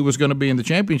down to who was going to be in the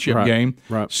championship game.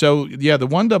 Right. So, yeah, the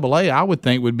 1AA I would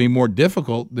think would be more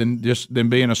difficult than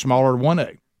being a smaller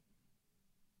 1A.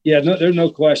 Yeah, no, there's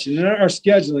no question. And our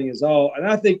scheduling is all, and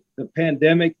I think the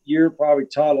pandemic year probably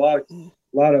taught a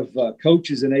lot of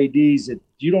coaches and ADs that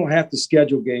you don't have to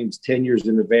schedule games 10 years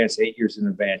in advance, 8 years in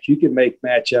advance. You can make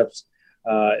matchups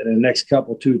in the next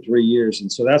couple, 2-3 years.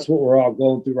 And so that's what we're all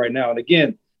going through right now. And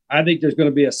again, I think there's going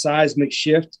to be a seismic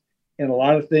shift in a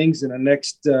lot of things in the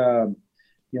next,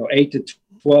 8 to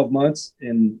 12 months.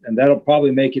 And that'll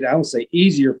probably make it, I don't say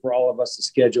easier for all of us to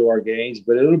schedule our games,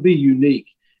 but it'll be unique.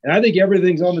 And I think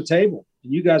everything's on the table.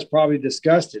 And you guys probably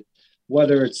discussed it,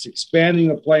 whether it's expanding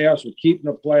the playoffs or keeping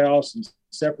the playoffs and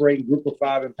separating Group of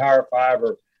 5 and Power 5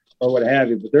 or what have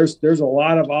you. But there's a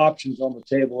lot of options on the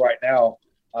table right now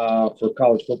for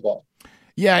college football.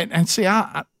 Yeah, and see,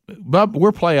 Bub,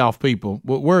 we're playoff people.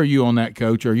 Where are you on that,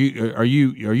 Coach? Are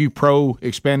you pro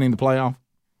expanding the playoff?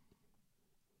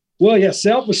 Well, yeah,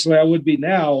 selfishly, I would be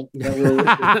now.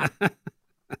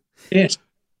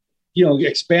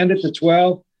 Expand it to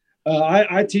 12.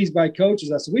 I tease my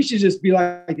coaches. I said, we should just be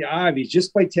like the Ivies,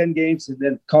 just play 10 games and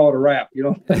then call it a wrap.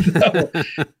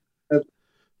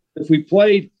 If we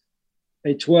played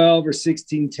a 12 or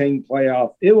 16-team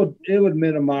playoff, it would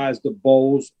minimize the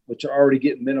bowls, which are already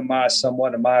getting minimized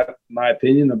somewhat in my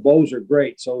opinion. The bowls are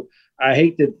great. So I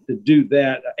hate to do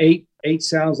that. Eight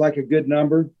sounds like a good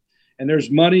number, and there's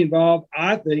money involved.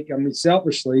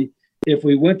 Selfishly, if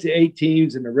we went to 8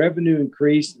 teams and the revenue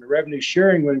increased and the revenue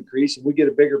sharing would increase and we get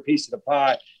a bigger piece of the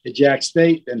pie at Jack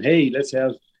State, then, hey, let's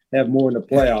have more in the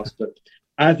playoffs. But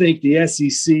I think the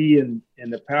SEC and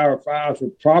the Power 5s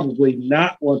would probably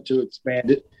not want to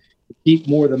expand it, keep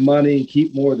more of the money and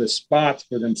keep more of the spots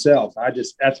for themselves.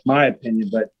 That's my opinion,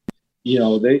 but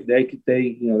they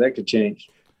could change.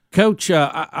 Coach,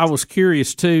 I was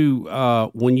curious, too,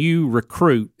 when you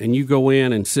recruit and you go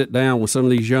in and sit down with some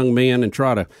of these young men and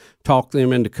try to talk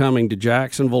them into coming to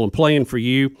Jacksonville and playing for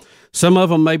you. Some of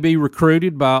them may be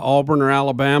recruited by Auburn or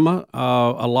Alabama.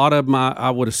 A lot of them, I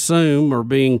would assume, are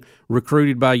being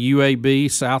recruited by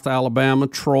UAB, South Alabama,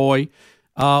 Troy.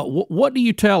 What do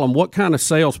you tell them? What kind of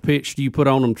sales pitch do you put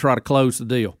on them to try to close the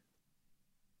deal?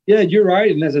 Yeah, you're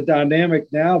right. And there's a dynamic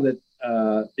now that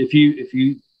if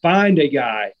you find a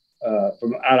guy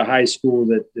from out of high school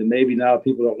that maybe now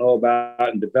people don't know about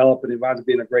and develop, and he winds up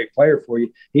being a great player for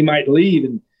you, he might leave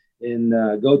and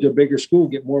go to a bigger school,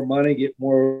 get more money, get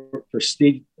more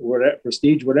prestige,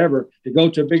 whatever, to go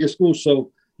to a bigger school.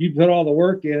 So you put all the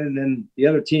work in, and then the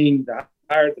other team, the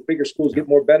bigger schools, get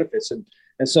more benefits. And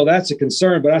so that's a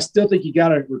concern. But I still think you got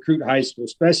to recruit high school,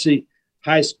 especially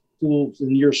high schools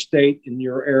in your state, in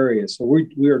your area. So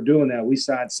we are doing that. We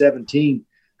signed 17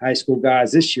 high school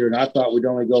guys this year, and I thought we'd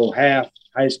only go half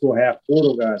high school, half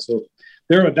portal guys. So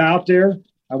they're out there.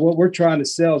 What we're trying to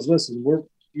sell is, listen,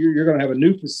 you're going to have a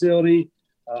new facility,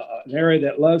 an area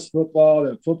that loves football,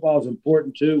 and football is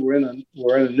important too. We're in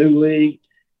a new league,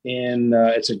 and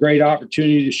it's a great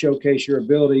opportunity to showcase your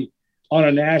ability on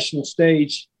a national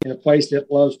stage in a place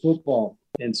that loves football.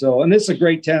 And this is a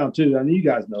great town too. I mean, you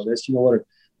guys know this. You know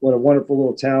what a wonderful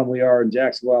little town we are in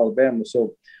Jacksonville, Alabama.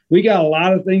 So we got a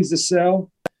lot of things to sell.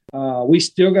 We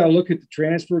still got to look at the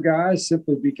transfer guys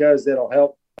simply because that'll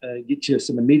help get you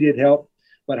some immediate help.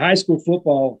 But high school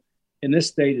football in this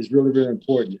state is really, really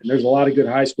important. And there's a lot of good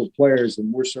high school players,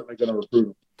 and we're certainly going to recruit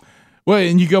them. Well,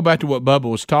 and you go back to what Bubba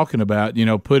was talking about,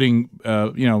 putting,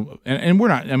 and we're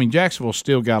not, Jacksonville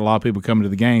still got a lot of people coming to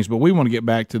the games, but we want to get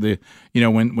back to the,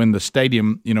 when the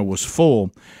stadium, was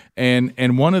full.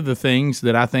 And one of the things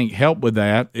that I think helped with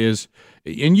that is,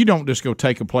 and you don't just go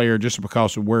take a player just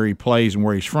because of where he plays and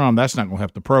where he's from. That's not going to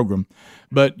help the program.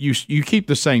 But you keep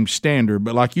the same standard.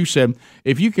 But like you said,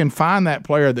 if you can find that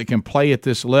player that can play at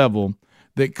this level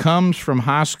that comes from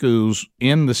high schools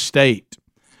in the state,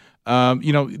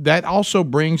 that also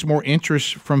brings more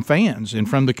interest from fans and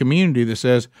from the community that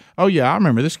says, oh, yeah, I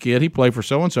remember this kid. He played for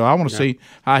so-and-so. I want to see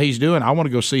how he's doing. I want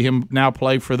to go see him now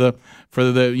play for the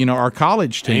our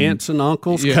college team. Aunts and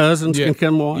uncles, cousins can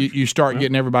come watch. You start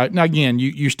getting everybody. Now, again,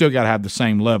 you still got to have the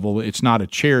same level. It's not a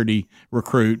charity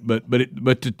recruit,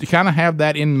 but to kind of have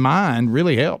that in mind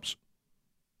really helps.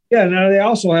 Yeah, now they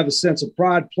also have a sense of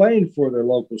pride playing for their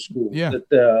local school. Yeah.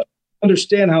 That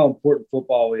understand how important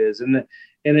football is, and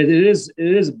it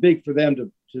is big for them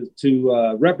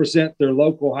to represent their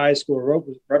local high school, or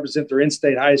represent their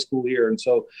in-state high school here. And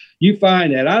so you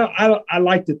find that I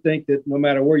like to think that no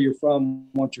matter where you're from,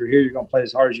 once you're here, you're going to play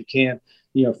as hard as you can,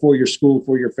 for your school,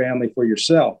 for your family, for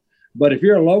yourself. But if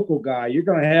you're a local guy, you're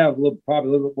going to have probably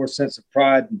a little bit more sense of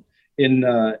pride in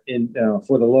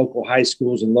for the local high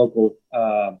schools and local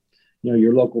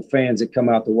your local fans that come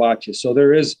out to watch you. So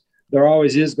there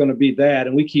always is going to be that,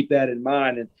 and we keep that in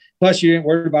mind. And plus, you ain't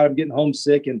worried about them getting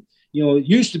homesick. And it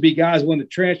used to be guys wanted to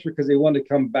transfer because they wanted to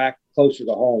come back closer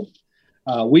to home.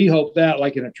 We hope that,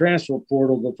 like in a transfer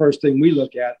portal, the first thing we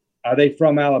look at, are they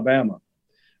from Alabama?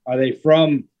 Are they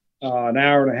from an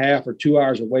hour and a half or 2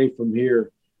 hours away from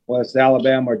here? Well, it's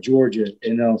Alabama or Georgia.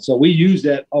 So we use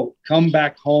that come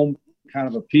back home kind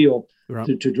of appeal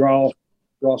to draw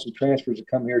some transfers to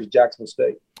come here to Jacksonville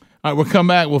State. All right, we'll come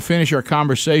back. We'll finish our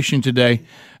conversation today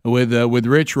with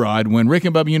Rich Rod when Rick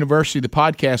and Bubba University, the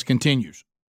podcast, continues.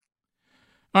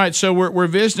 All right, so we're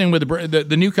visiting with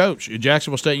the new coach at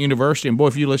Jacksonville State University, and boy,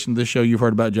 if you listen to this show, you've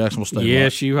heard about Jacksonville State.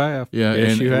 Yes, you have. Yeah,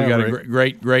 yes, and you have. We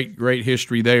got a great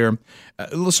history there.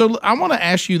 So I want to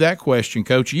ask you that question,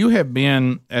 Coach. You have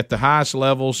been at the highest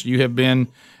levels. You have been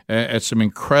at some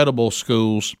incredible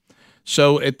schools.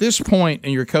 So at this point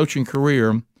in your coaching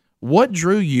career, what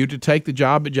drew you to take the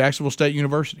job at Jacksonville State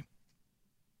University?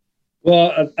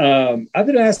 Well, I've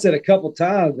been asked that a couple of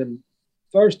times, and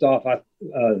first off,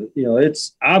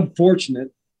 I'm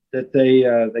fortunate that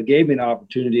they gave me an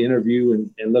opportunity to interview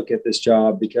and look at this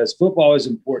job, because football is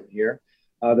important here.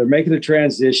 They're making the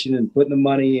transition and putting the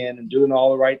money in and doing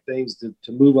all the right things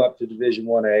to move up to Division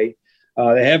 1A.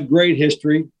 They have great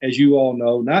history, as you all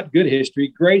know, not good history,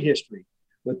 great history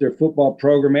with their football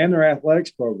program and their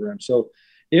athletics program. So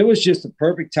it was just the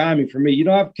perfect timing for me.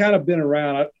 I've kind of been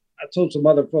around. I told some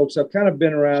other folks I've kind of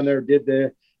been around there, did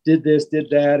this,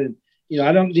 did that, and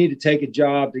I don't need to take a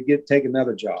job to take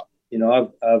another job.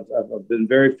 I've been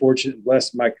very fortunate and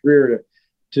blessed in my career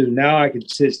to now I can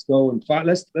just go and find.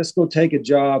 Let's go take a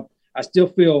job. I still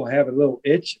have a little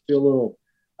itch, feel a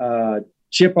little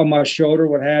chip on my shoulder,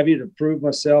 what have you, to prove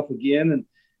myself again.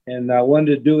 And I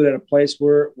wanted to do it at a place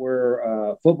where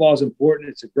football is important.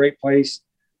 It's a great place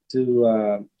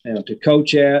to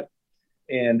coach at,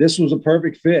 and this was a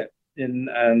perfect fit.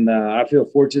 And I feel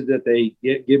fortunate that they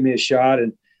give me a shot,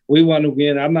 and we want to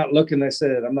win. I'm not looking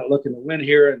to win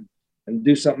here and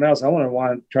do something else. I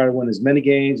want to try to win as many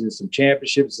games and some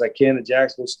championships as I can at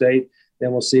Jacksonville State.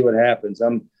 Then we'll see what happens.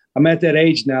 I'm at that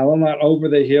age now. I'm not over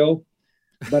the hill,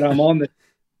 but I'm on the.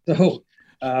 So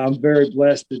I'm very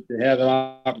blessed to have an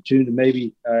opportunity to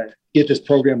maybe get this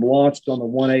program launched on the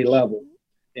 1A level.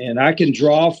 And I can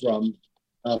draw from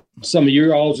some of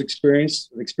your all's experience,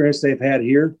 the experience they've had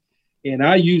here. And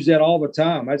I use that all the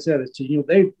time. I said it to you.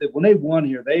 When they won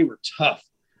here, they were tough.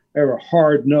 They were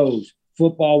hard-nosed.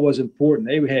 Football was important.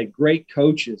 They had great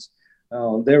coaches.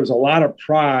 There was a lot of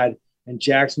pride in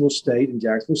Jacksonville State and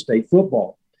Jacksonville State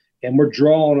football. And we're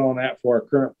drawing on that for our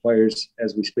current players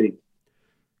as we speak.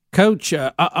 Coach,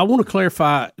 I want to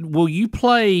clarify, will you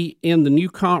play in the new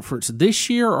conference this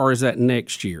year, or is that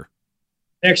next year?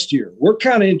 Next year. We're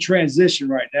kind of in transition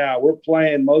right now. We're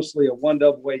playing mostly a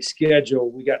 1AA schedule.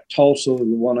 We got Tulsa, the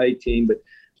 1A team, but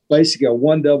basically a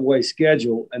 1AA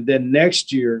schedule. And then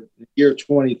next year, year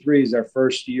 23, is our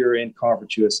first year in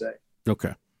Conference USA.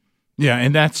 Okay. Yeah,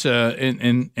 and that's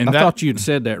and I thought you'd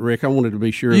said that, Rick. I wanted to be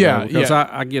sure. Yeah, because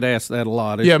I get asked that a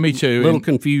lot. It's me too. A little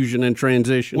confusion and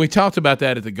transition. We talked about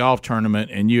that at the golf tournament,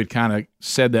 and you had kind of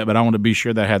said that, but I want to be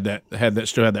sure that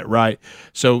still had that right.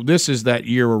 So this is that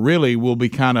year where really we'll be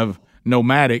kind of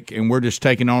nomadic, and we're just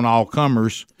taking on all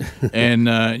comers, and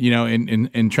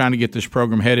and trying to get this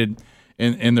program headed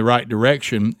in the right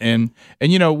direction. And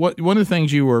what one of the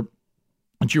things you were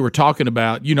talking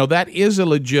about, that is a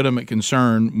legitimate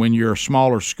concern when you're a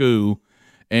smaller school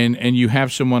and you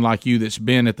have someone like you that's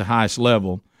been at the highest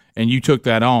level and you took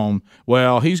that on.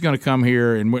 Well, he's going to come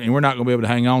here and we're not going to be able to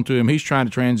hang on to him. He's trying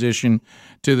to transition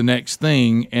to the next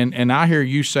thing. And I hear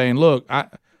you saying, look,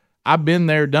 I've been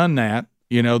there, done that.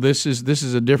 This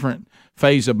is a different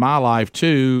phase of my life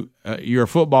too. You're a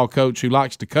football coach who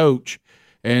likes to coach,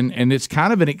 and it's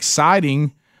kind of an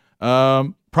exciting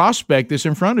prospect that's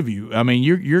in front of you. I mean,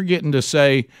 you're getting to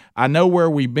say, I know where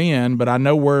we've been, but I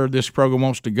know where this program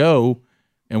wants to go,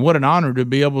 and what an honor to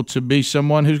be able to be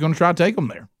someone who's going to try to take them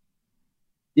there.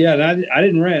 Yeah, and I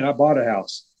didn't rent. I bought a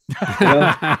house.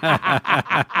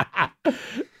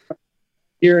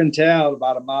 Here in town,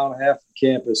 about a mile and a half from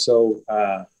campus. So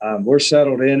we're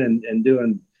settled in and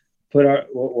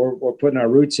we're putting our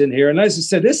roots in here. And as I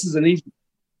said, this is an easy.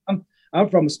 I'm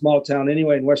from a small town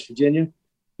anyway in West Virginia.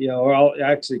 You know,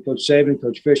 actually Coach Saban,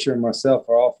 Coach Fisher, and myself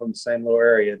are all from the same little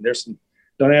area. And there's some.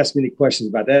 Don't ask me any questions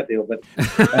about that deal, but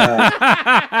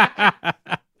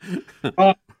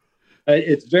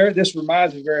this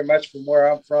reminds me very much from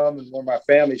where I'm from and where my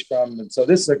family's from. And so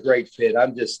this is a great fit.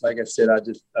 I'm just, like I said, I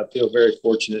feel very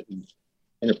fortunate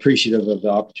and appreciative of the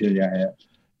opportunity I have.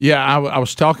 Yeah, I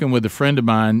was talking with a friend of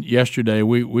mine yesterday.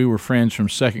 We were friends from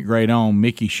second grade on,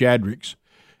 Mickey Shadricks,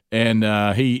 and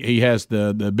he has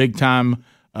the big time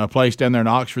place down there in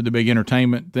Oxford, the big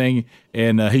entertainment thing,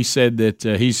 and he said that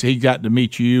he got to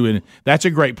meet you, and that's a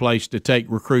great place to take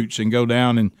recruits and go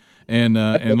down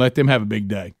and let them have a big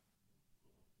day.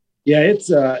 Yeah, it's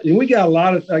and we got a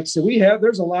lot of, like I said,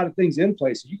 there's a lot of things in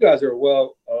place. You guys are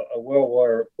well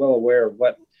aware of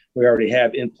what we already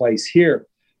have in place here.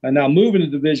 And now moving to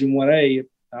Division 1A,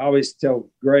 I always tell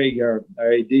Greg, our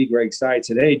AD, Greg Seitz,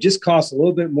 that, hey, it just costs a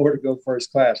little bit more to go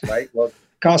first class, right? Well, it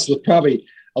costs probably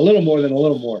a little more than a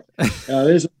little more.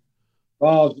 There's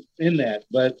involved in that,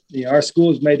 but our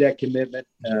school has made that commitment.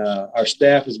 Our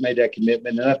staff has made that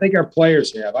commitment, and I think our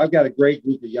players have. I've got a great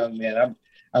group of young men.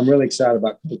 I'm really excited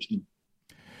about coaching.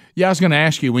 Yeah, I was going to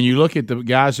ask you, when you look at the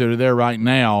guys that are there right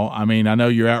now, I mean, I know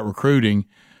you're out recruiting.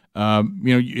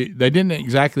 They didn't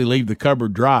exactly leave the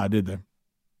cupboard dry, did they?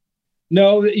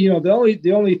 No, the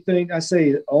only thing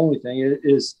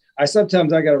is I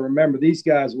sometimes got to remember these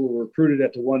guys were recruited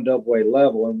at the 1AA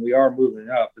level, and we are moving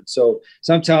up. And so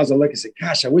sometimes I look and say,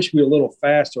 gosh, I wish we were a little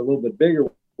faster, a little bit bigger.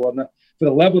 Well, for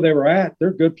the level they were at,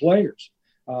 they're good players.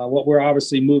 What we're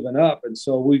obviously moving up. And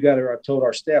so I told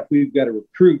our staff, we've got to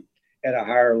recruit at a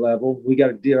higher level. We got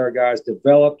to get our guys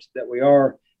developed that we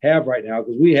have right now,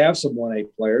 because we have some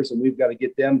 1A players, and we've got to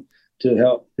get them to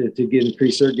help to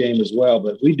increase their game as well.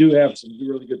 But we do have some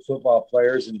really good football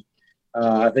players, and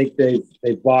I think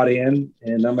they've bought in,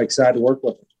 and I'm excited to work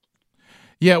with them.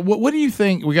 Yeah. What do you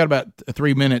think? We got about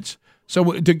 3 minutes.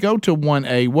 So to go to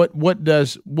 1A,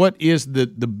 what is the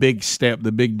big step,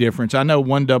 the big difference? I know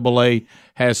 1AA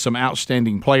has some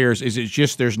outstanding players. Is it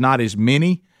just there's not as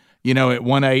many? At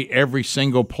 1A, every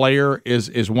single player is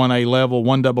 1A level.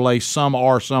 1AA, some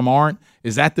are, some aren't.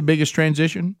 Is that the biggest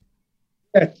transition?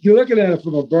 Yeah, you're looking at it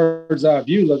from a bird's eye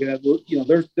view. Looking at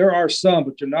there are some,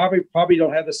 but probably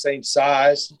don't have the same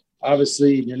size.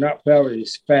 Obviously, you're not probably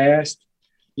as fast.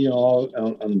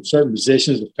 On certain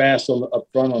positions, fast up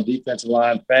front on defensive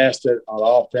line, fast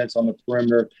on offense on the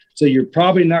perimeter. So you're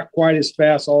probably not quite as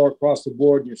fast all across the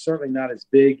board. You're certainly not as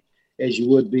big as you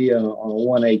would be on a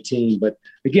 1A team. But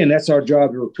again, that's our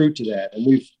job to recruit to that. And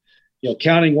we've,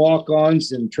 counting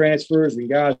walk-ons and transfers and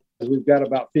guys, we've got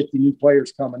about 50 new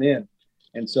players coming in.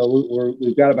 And so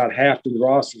we've got about half of the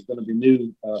roster is going to be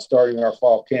new starting our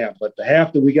fall camp. But the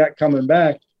half that we got coming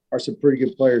back are some pretty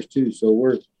good players too. So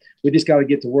we just got to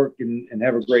get to work and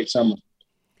have a great summer.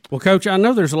 Well, Coach, I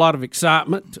know there's a lot of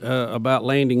excitement about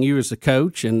landing you as a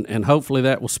coach, and hopefully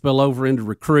that will spill over into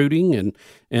recruiting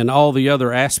and all the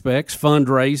other aspects,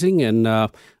 fundraising. And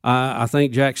I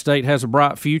think Jack State has a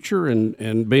bright future,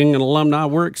 and being an alumni,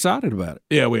 we're excited about it.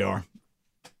 Yeah, we are.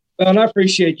 Well, and I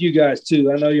appreciate you guys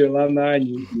too. I know you're alumni, and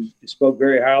you spoke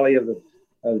very highly of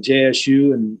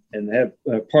JSU and have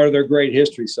part of their great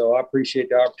history. So I appreciate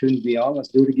the opportunity to be on. Let's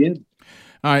do it again.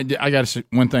 All right, I got to say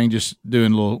one thing. Just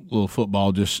doing a little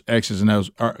football, just X's and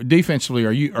O's. Defensively,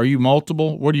 are you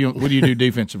multiple? What do you do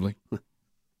defensively?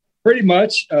 Pretty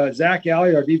much. Zach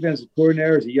Alley, our defensive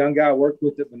coordinator, is a young guy I worked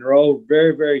with at Monroe.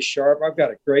 Very, very sharp. I've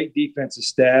got a great defensive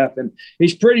staff, and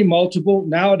he's pretty multiple.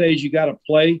 Nowadays, you got to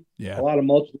play a lot of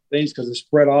multiple things because of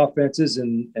spread offenses,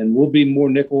 and we'll be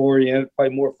more nickel oriented, play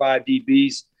more 5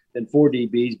 DBs than 4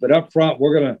 DBs. But up front,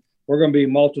 we're gonna be a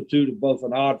multitude of both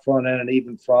an odd front and an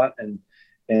even front, and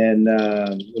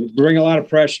bring a lot of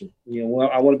pressure. I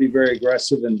want to be very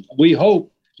aggressive, and we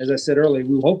hope, as I said earlier,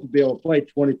 we hope to be able to play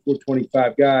 24,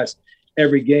 25 guys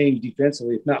every game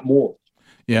defensively, if not more.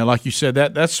 Yeah, like you said,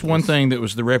 that's one thing that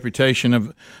was the reputation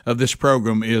of this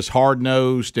program is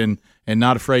hard-nosed and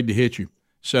not afraid to hit you.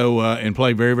 So and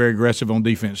play very, very aggressive on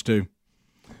defense too.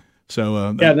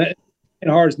 So and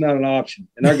hard is not an option.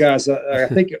 And our guys, I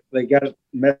think they got a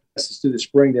message through the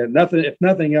spring that if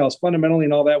nothing else, fundamentally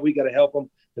and all that, we got to help them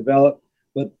develop.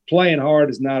 but playing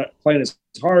as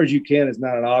hard as you can is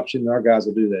not an option. And our guys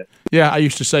will do that. Yeah, I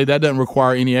used to say that doesn't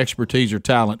require any expertise or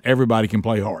talent. Everybody can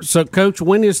play hard. So, Coach,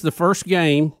 when is the first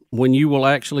game when you will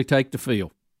actually take the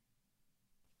field?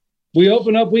 We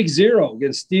open up week 0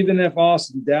 against Stephen F.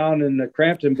 Austin down in the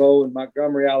Crampton Bowl in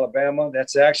Montgomery, Alabama.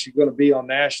 That's actually going to be on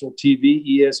national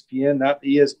TV, ESPN, not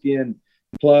the ESPN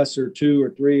Plus or 2 or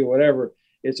 3 or whatever.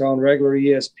 It's on regular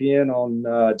ESPN on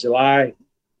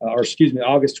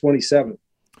August 27th.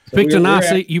 So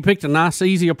you picked a nice,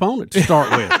 easy opponent to start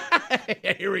with.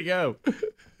 Here we go.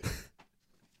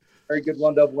 Very good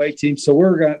 1AA team. So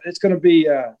it's going to be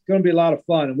a lot of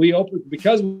fun. And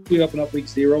because we open up week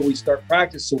 0, we start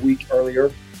practice a week earlier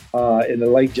in the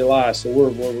late July. So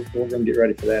we're going to get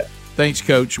ready for that. Thanks,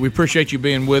 Coach. We appreciate you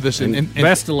being with us. And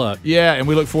best of luck. Yeah, and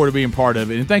we look forward to being part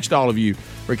of it. And thanks to all of you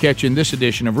for catching this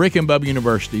edition of Rick and Bubba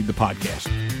University, the podcast.